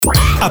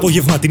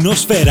Απογευματινό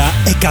Σφαίρα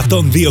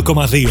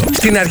 102,2.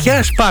 Στην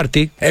αρχαία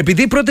Σπάρτη,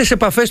 επειδή οι πρώτες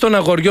επαφές των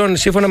αγοριών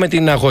σύμφωνα με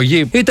την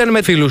αγωγή ήταν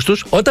με φίλους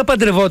τους, όταν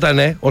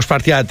παντρευότανε ο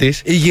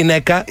Σπαρτιάτης, η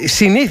γυναίκα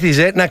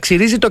συνήθιζε να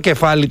ξυρίζει το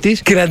κεφάλι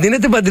της και να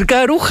ντύνεται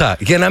παντρικά ρούχα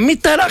για να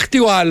μην ταράχτει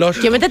ο άλλος.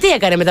 Και μετά τι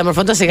έκανε,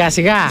 μεταμορφωτό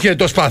σιγά-σιγά. Και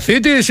το σπαθί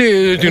της,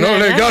 την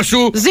όλα, γεια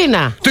σου.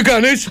 Ζήνα. Τι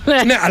κάνεις?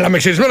 Ναι, αλλά με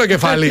ξυρισμένο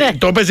κεφάλι.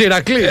 Το παίζει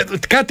Ηρακλή.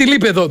 Κάτι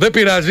λείπει εδώ, δεν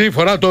πειράζει,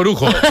 φορά το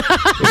ρούχο.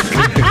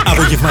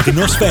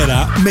 Απογευματινό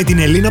Σφαίρα με την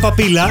Ελίνα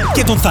Παπίλα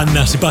και τον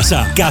Θανάση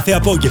Πασά. Κάθε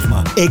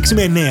απόγευμα 6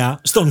 με 9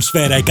 στον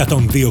Σφαίρα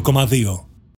 102,2.